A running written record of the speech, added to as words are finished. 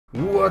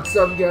What's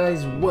up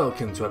guys,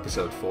 welcome to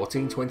episode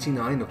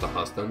 1429 of the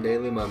Hearthstone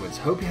Daily Moments.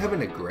 Hope you're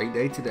having a great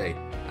day today.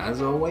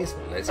 As always,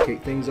 let's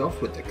kick things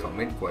off with the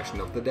comment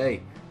question of the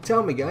day.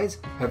 Tell me guys,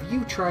 have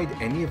you tried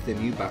any of the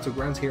new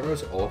Battlegrounds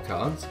heroes or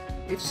cards?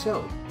 If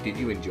so, did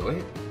you enjoy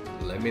it?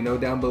 Let me know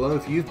down below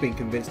if you've been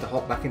convinced to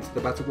hop back into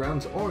the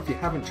Battlegrounds or if you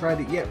haven't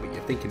tried it yet but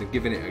you're thinking of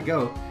giving it a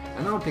go,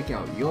 and I'll pick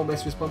out your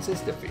best responses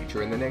to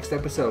feature in the next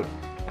episode.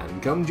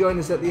 And come join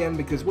us at the end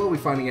because we'll be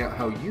finding out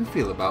how you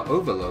feel about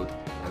Overload.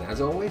 And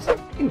as always,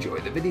 enjoy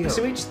the video.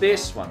 Switch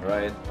this one,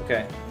 right?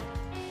 Okay.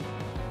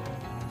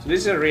 So this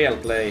is a real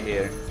play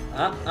here.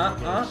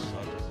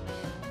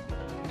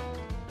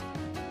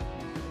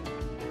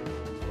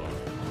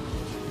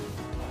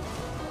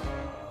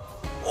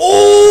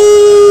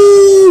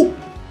 Oh!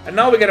 And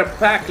now we get a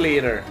pack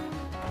leader.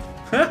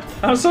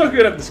 I'm so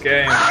good at this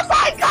game. Oh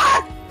my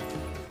god!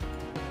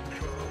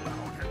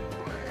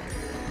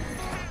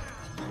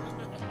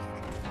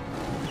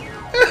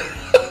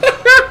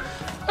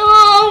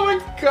 Oh my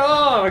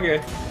god!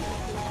 Okay.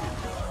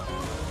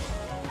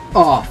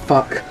 Oh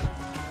fuck.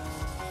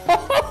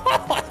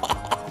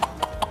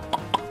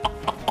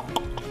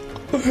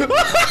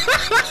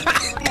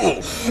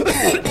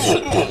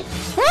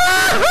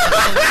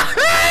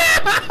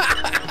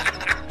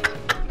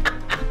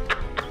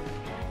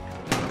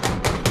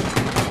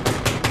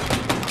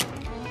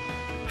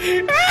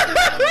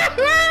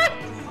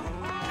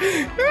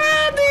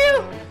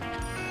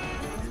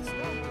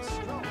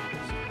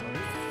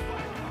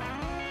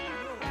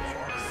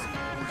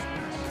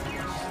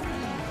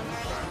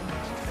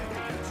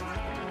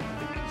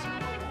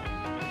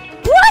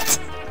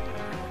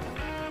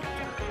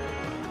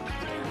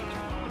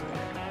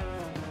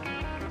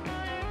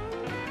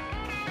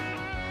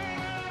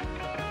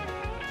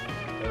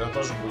 Это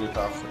тоже будет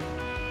ахуй.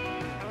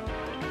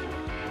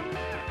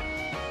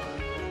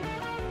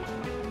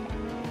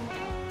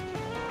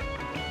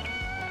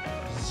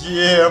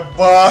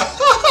 Еба!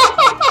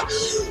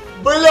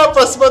 Бля,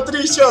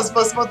 посмотри сейчас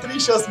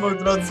мою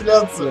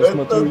трансляцию.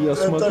 Я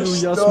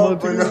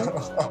смотрю.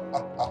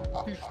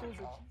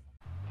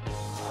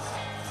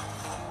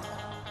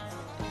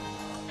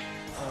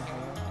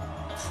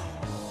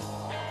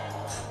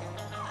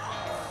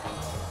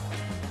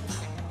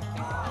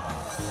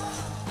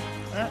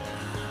 Бля?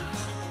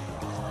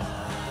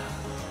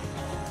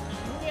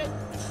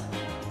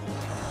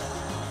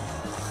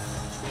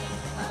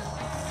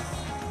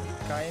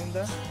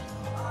 Kinda.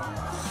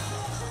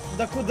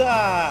 Да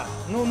куда?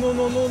 Ну.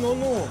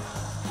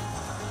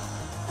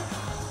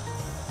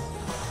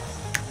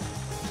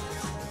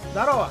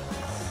 Здорово.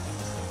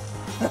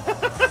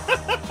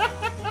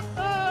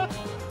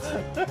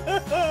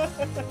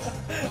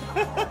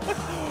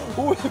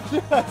 Ой,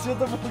 блядь,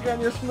 это было,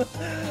 конечно.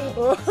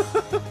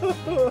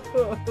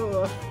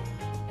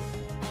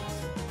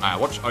 Alright,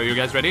 watch. Are you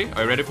guys ready?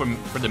 Are you ready for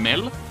the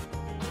mill?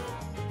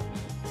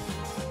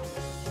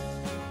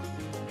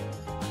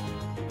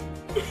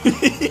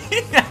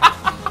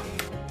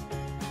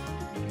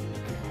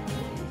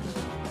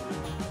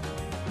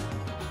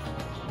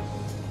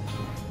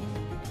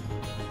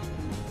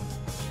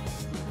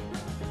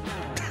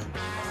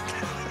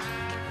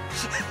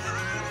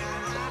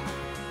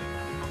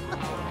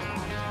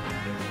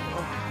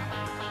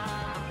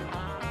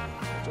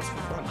 Just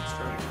for fun, it's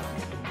trying.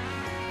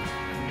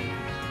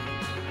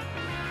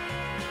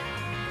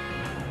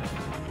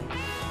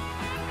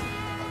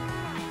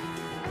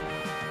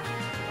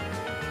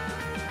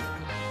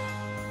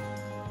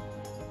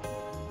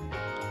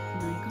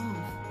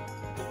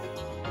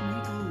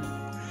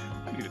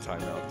 I need a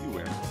timeout. You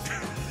win.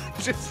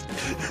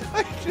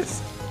 I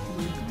just.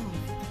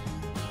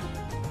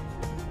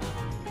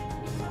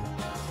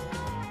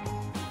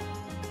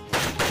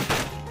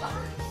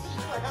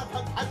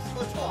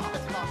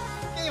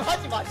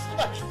 게임하지마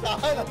씨발 진짜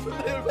나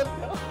존나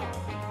열받네.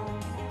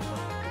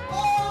 아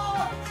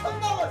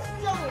참나와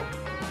진짜로.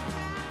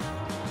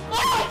 아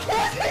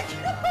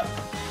개새끼야.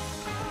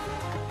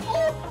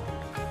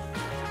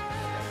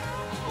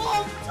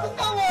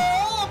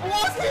 미쳤나와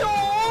뭐하세요?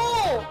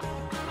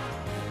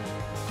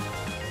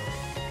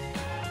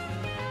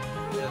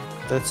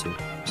 That's it.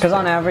 Because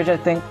on average, I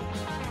think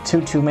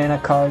two 2-mana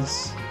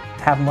cards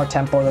have more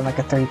tempo than like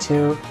a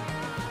 3/2.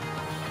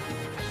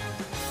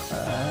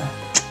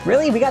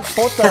 Really, we got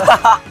both the.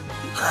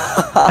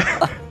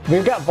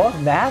 We've got both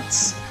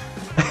Nats.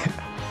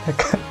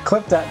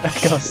 Clip that.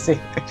 Go see.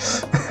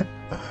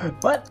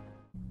 What?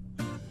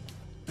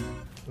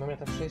 Ну у меня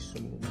там 6, что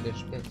ли,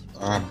 лишь 5.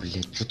 А,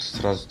 блядь, что ты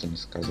сразу-то не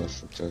сказал,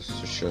 что у тебя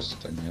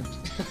существ-то нет?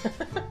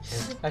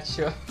 А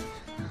чё?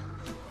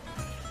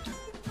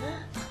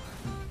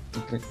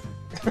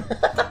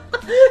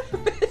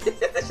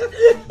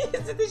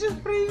 Если ты сейчас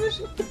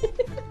проявишь...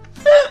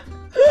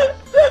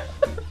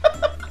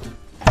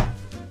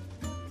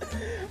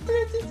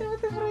 Блядь, если бы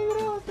ты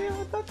проиграл, то я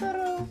бы так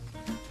орал.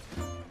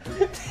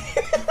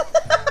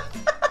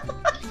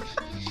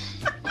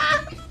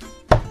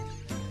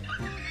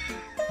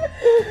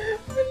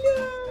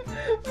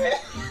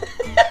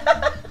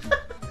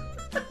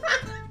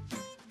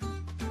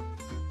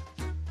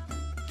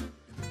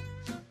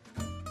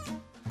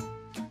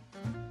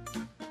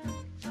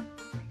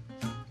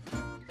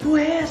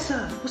 Porra é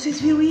essa?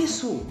 Vocês viram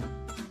isso?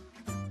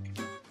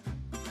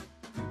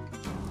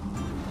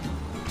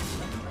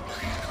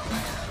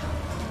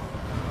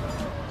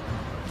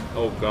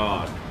 Oh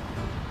god.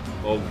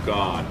 Oh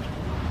god.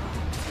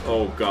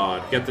 Oh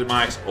god. Get the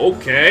mics.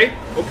 Okay.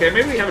 Okay,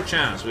 maybe we have a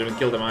chance. We even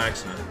kill the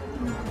mics now.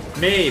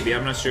 Maybe,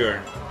 I'm not sure.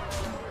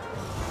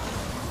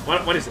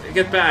 What is it?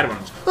 Get bad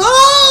ones.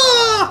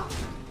 Ah!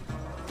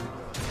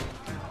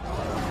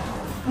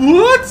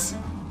 What?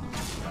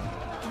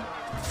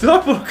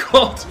 Double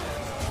cut.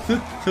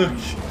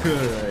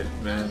 Alright,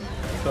 man.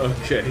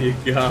 Okay, you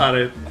got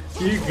it.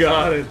 You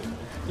got it.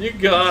 You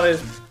got it.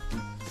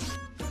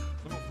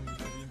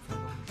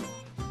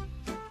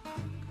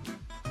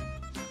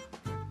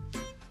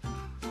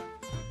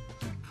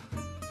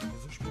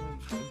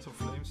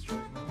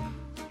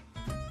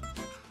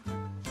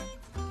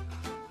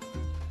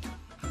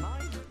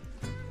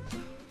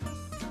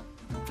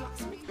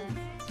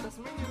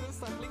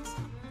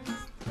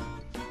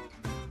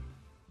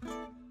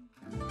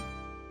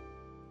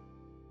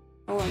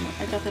 Bueno,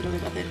 hay que hacer lo que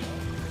hay que hacer.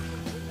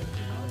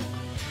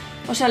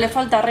 O sea, le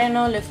falta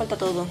reno, le falta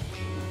todo.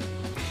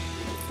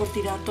 Por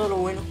tirar todo lo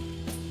bueno.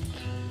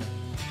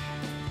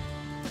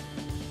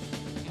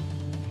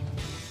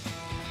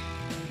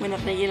 Bueno,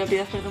 Rey, le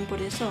pidas perdón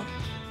por eso.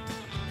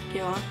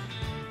 ¿Qué va?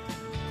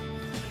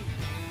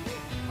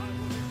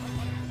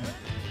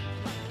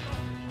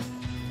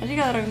 ¿Has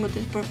llegado a rango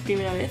 3 por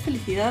primera vez?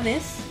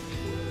 ¡Felicidades!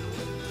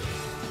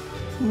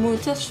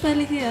 ¡Muchas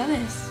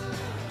felicidades!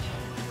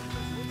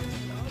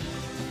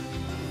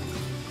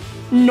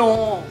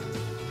 ¡No!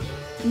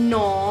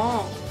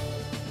 ¡No!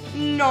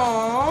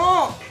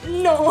 ¡No!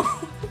 ¡No!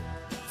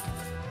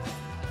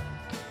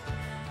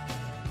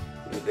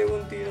 Me pego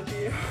un tiro,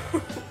 tío.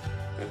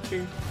 En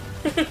fin.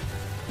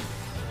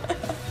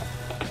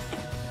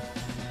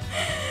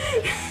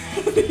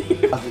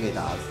是给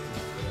打死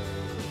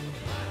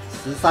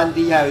，13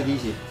滴还有一滴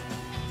血，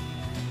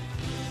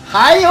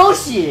还有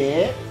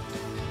血，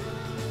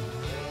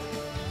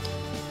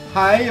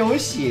还有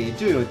血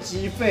就有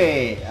机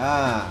费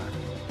啊！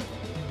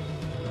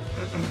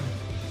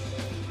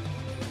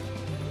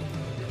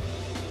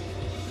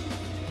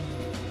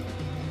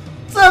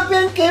这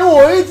边给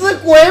我一只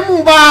鬼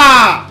母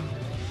吧！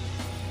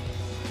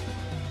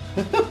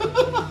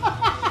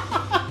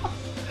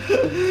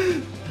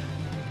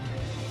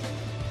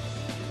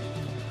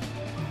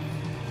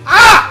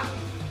啊！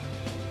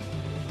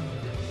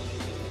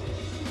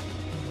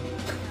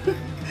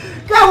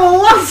看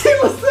我忘记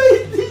我这一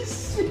滴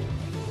血。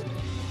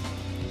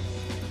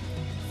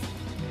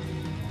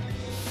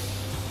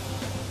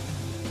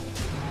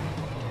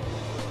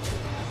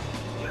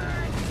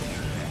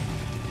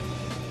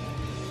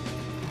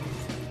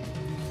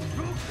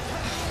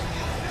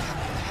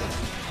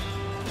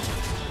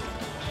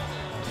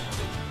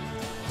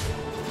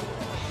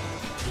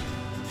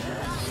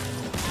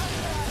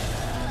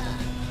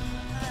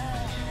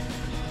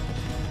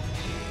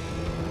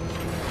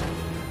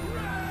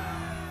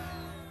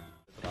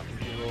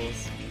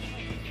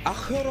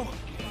Ach, hör doch!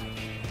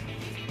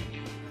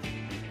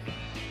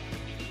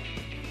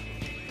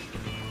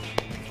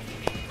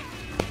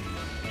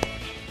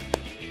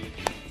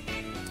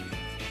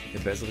 Der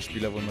bessere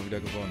Spieler wurde mal wieder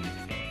gewonnen.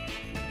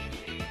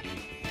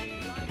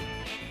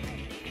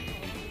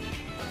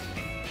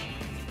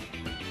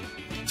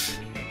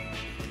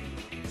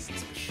 Das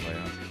ist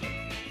bescheuert.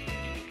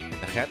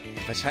 Ach,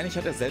 wahrscheinlich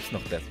hat er selbst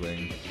noch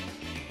Deathwing.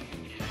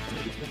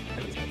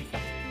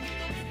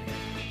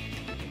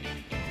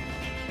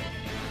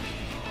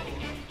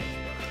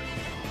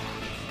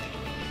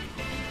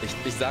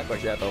 Ich sag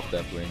euch, er hat auch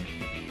Deathwing.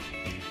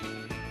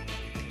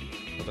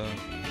 Oder?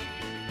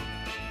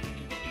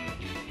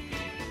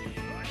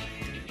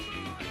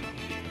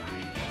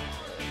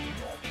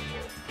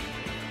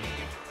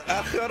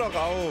 Ach, hör doch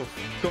auf!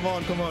 Come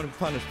on,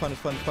 punish, punish,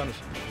 punish, punish.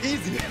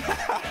 Easy!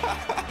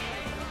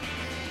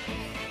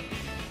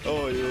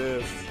 Oh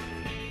yes.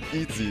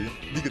 Easy.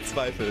 Nie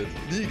gezweifelt.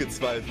 Nie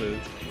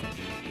gezweifelt.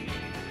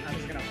 I'm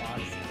just gonna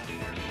pause.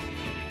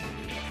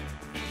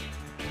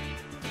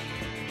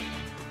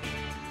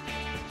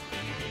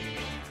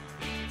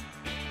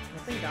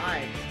 Nothing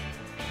died.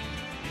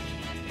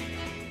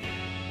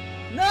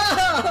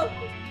 No!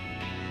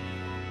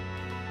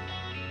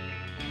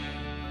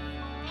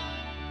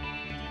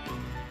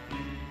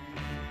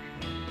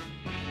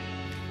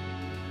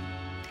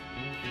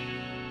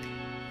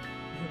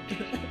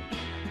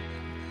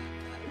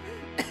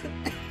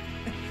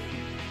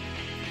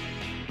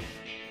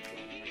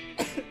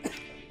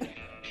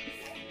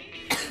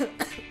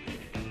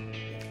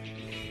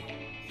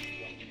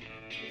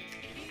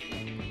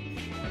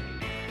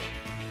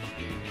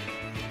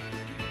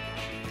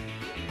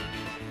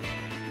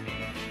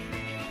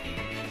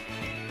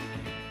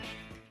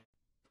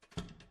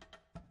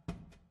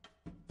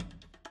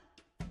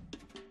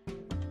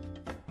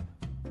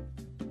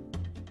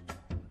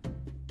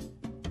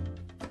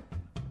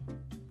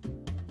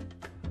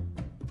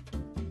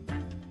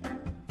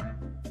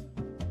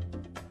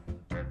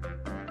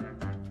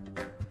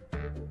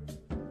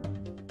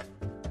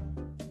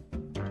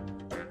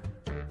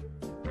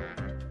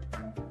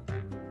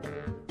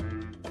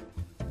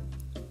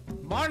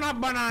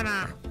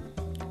 banana!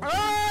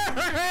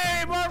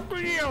 Hey, more for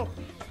you!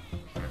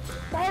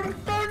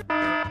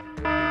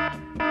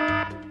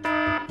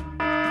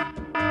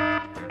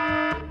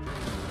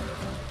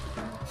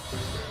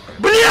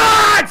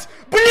 Блять!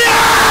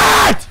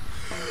 Блять!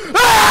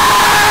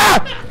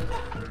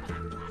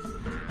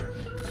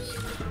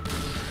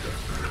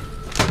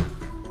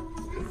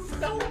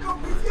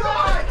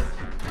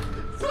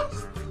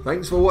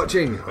 Thanks for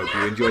watching, hope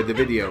you enjoyed the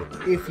video.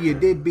 If you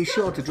did, be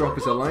sure to drop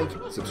us a like,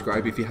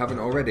 subscribe if you haven't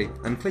already,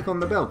 and click on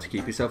the bell to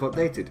keep yourself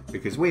updated,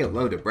 because we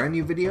upload a brand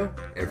new video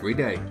every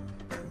day.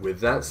 With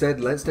that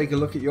said, let's take a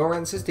look at your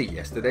answers to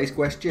yesterday's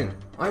question.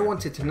 I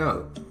wanted to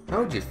know,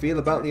 how would you feel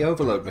about the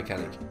overload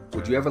mechanic?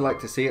 Would you ever like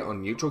to see it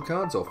on neutral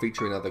cards or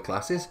featuring other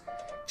classes?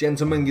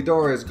 Gentleman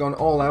Ghidorah has gone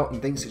all out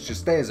and thinks it should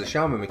stay as a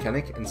shaman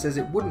mechanic and says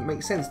it wouldn't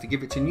make sense to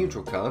give it to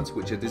neutral cards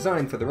which are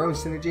designed for their own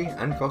synergy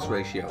and cost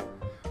ratio.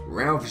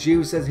 Ralph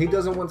Zhu says he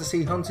doesn't want to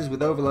see hunters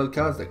with overload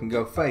cards that can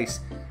go face,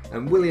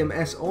 and William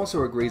S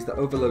also agrees that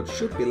overload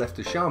should be left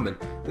to shaman,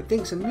 but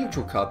thinks a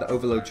neutral card that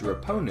overloads your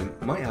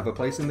opponent might have a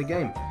place in the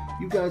game.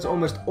 You guys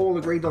almost all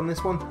agreed on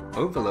this one,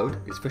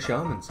 overload is for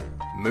shamans.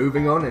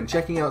 Moving on and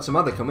checking out some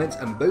other comments,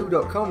 and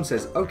Boo.com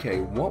says, okay,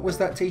 what was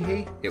that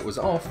Teehee? It was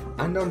off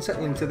and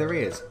unsettling to their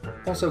ears.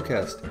 Also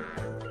cursed.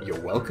 You're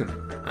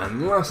welcome.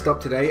 And last up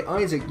today,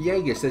 Isaac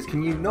Yeager says,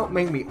 can you not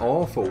make me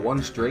awe for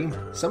one stream?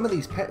 Some of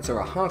these pets are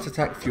a heart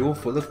attack fuel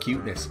full of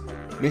cuteness.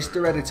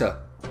 Mr. Editor,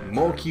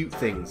 more cute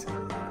things.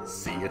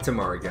 See you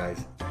tomorrow,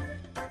 guys.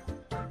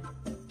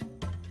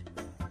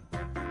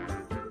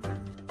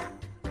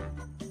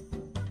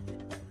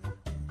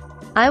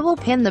 I will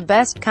pin the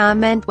best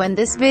comment when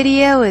this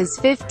video is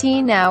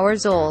 15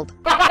 hours old.